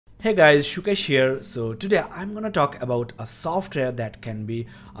Hey guys, Shukesh here. So today I'm gonna talk about a software that can be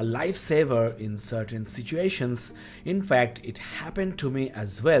a lifesaver in certain situations. In fact, it happened to me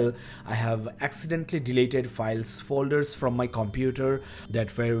as well. I have accidentally deleted files, folders from my computer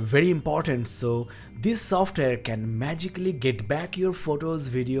that were very important. So this software can magically get back your photos,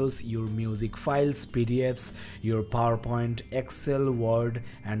 videos, your music files, PDFs, your PowerPoint, Excel, Word,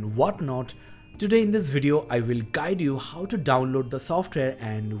 and whatnot. Today in this video, I will guide you how to download the software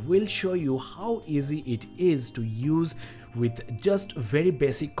and will show you how easy it is to use with just very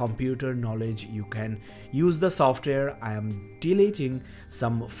basic computer knowledge. You can use the software. I am deleting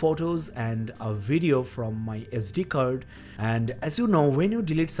some photos and a video from my SD card, and as you know, when you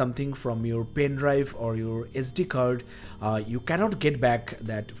delete something from your pen drive or your SD card, you cannot get back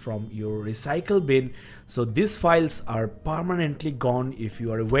that from your recycle bin. So these files are permanently gone. If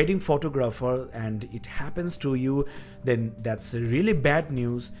you are a wedding photographer and it happens to you, then that's really bad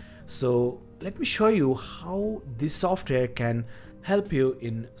news. So let me show you how this software can help you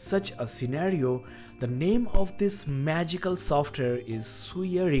in such a scenario. The name of this magical software is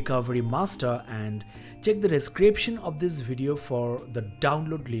Soouya RecoveryMaster, and check the description of this video for the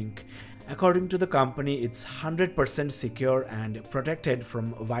download link. According to the company, it's 100% secure and protected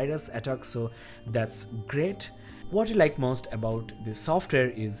from virus attacks, so that's great. What I like most about this software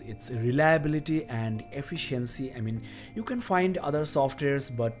is its reliability and efficiency. I mean, you can find other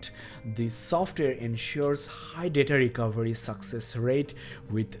softwares, but this software ensures high data recovery success rate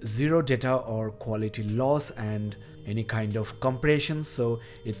with zero data or quality loss and any kind of compression, so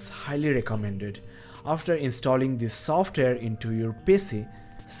it's highly recommended. After installing this software into your PC,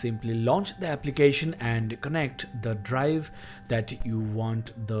 simply launch the application and connect the drive that you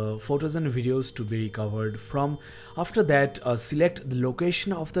want the photos and videos to be recovered from. After that, select the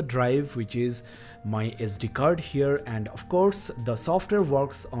location of the drive, which is my SD card here, and of course the software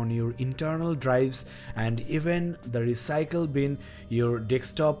works on your internal drives and even the recycle bin, your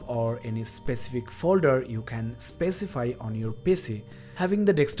desktop or any specific folder you can specify on your PC. Having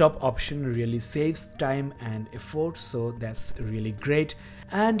the desktop option really saves time and effort, so that's really great.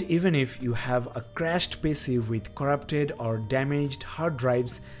 And even if you have a crashed PC with corrupted or damaged hard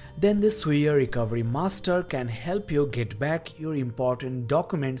drives, then the Soouya RecoveryMaster can help you get back your important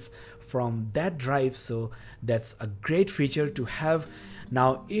documents from that drive, so that's a great feature to have.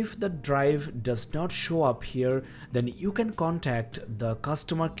 Now, if the drive does not show up here, then you can contact the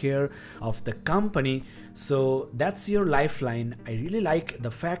customer care of the company. So that's your lifeline. I really like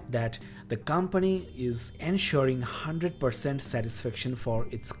the fact that the company is ensuring 100% satisfaction for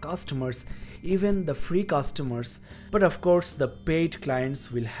its customers, even the free customers. But of course, the paid clients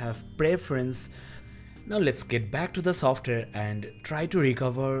will have preference. Now let's get back to the software and try to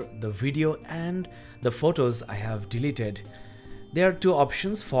recover the video and the photos I have deleted. There are two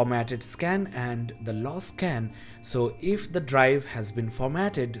options, formatted scan and the lost scan. So if the drive has been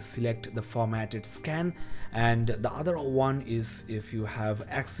formatted, select the formatted scan, and the other one is if you have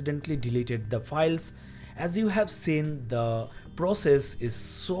accidentally deleted the files. As you have seen, the process is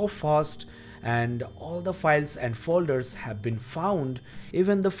so fast and all the files and folders have been found.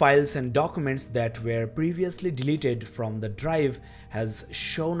 Even the files and documents that were previously deleted from the drive has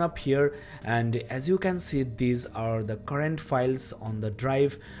shown up here, and as you can see, these are the current files on the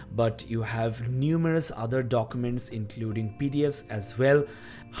drive, but you have numerous other documents including PDFs as well.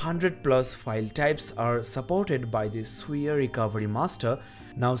 100+ file types are supported by the Soouya RecoveryMaster.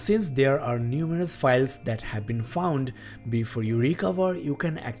 Now, since there are numerous files that have been found, before you recover, you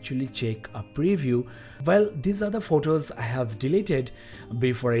can actually check a preview. Well, these are the photos I have deleted.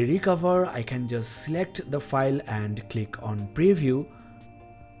 Before I recover, I can just select the file and click on preview.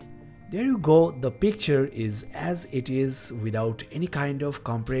 There you go, the picture is as it is without any kind of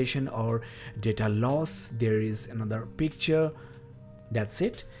compression or data loss. There is another picture. That's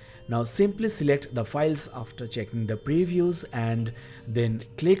it. Now simply select the files after checking the previews and then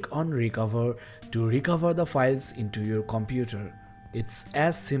click on recover to recover the files into your computer. It's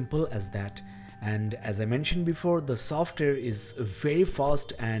as simple as that. And as I mentioned before, the software is very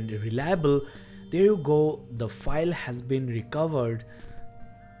fast and reliable. There you go, the file has been recovered.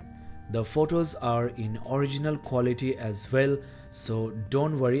 The photos are in original quality as well, so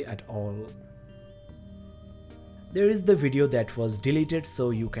don't worry at all. There is the video that was deleted, so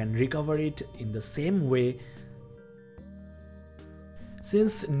you can recover it in the same way.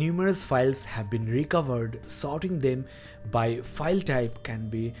 Since numerous files have been recovered, sorting them by file type can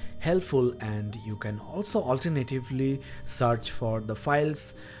be helpful, and you can also alternatively search for the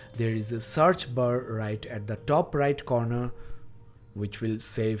files. There is a search bar right at the top right corner, which will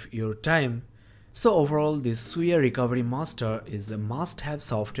save your time. So overall, this Soouya RecoveryMaster is a must-have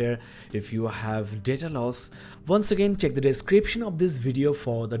software if you have data loss. Once again, check the description of this video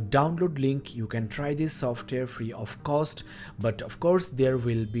for the download link. You can try this software free of cost, but of course there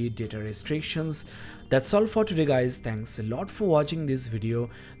will be data restrictions. That's all for today guys. Thanks a lot for watching this video.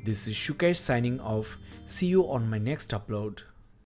 This is Shukesh signing off. See you on my next upload.